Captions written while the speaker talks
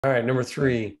All right, number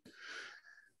three,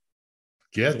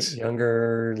 get Get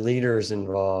younger leaders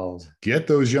involved. get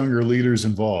those younger leaders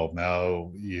involved.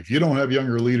 Now, if you don't have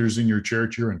younger leaders in your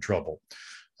church, you're in trouble.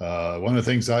 One of the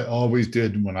things I always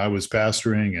did when I was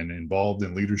pastoring and involved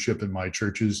in leadership in my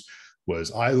churches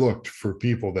was I looked for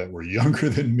people that were younger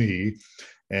than me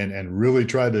and really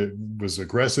tried to was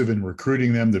aggressive in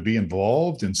recruiting them to be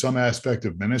involved in some aspect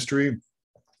of ministry,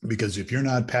 because if you're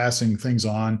not passing things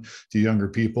on to younger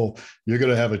people, you're going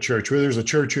to have a church. Where there's a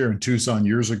church here in Tucson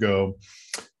years ago,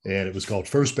 and it was called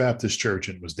First Baptist Church,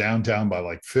 and it was downtown by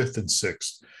like Fifth and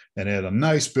Sixth, and it had a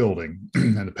nice building.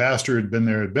 And the pastor had been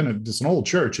there. It's an old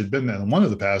church. Had been there. And one of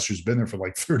the pastors had been there for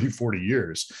like 30, 40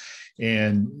 years.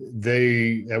 And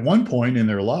they, at one point in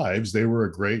their lives, they were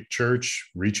a great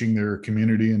church reaching their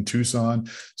community in Tucson.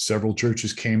 Several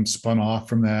churches spun off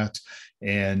from that.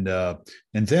 And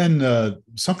then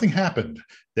something happened.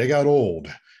 They got old,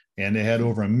 and they had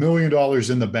over $1 million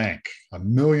in the bank, $1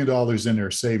 million in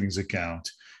their savings account,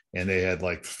 and they had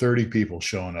like 30 people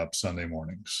showing up Sunday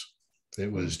mornings.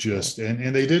 It was just,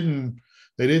 and they didn't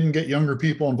get younger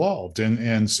people involved,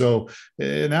 and so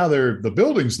now the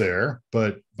building's there,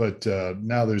 but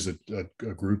now there's a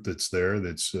group that's there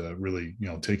that's really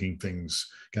taking things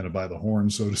kind of by the horn,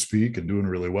 so to speak, and doing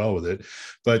really well with it.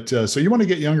 But so you want to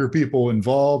get younger people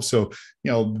involved. So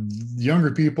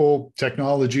younger people,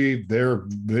 technology, they're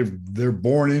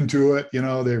born into it.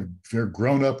 They're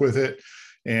grown up with it,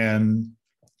 and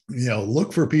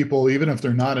look for people, even if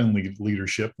they're not in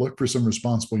leadership, look for some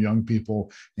responsible young people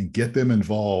and get them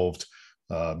involved,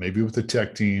 maybe with the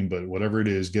tech team, but whatever it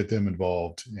is, get them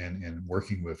involved in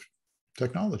working with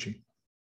technology.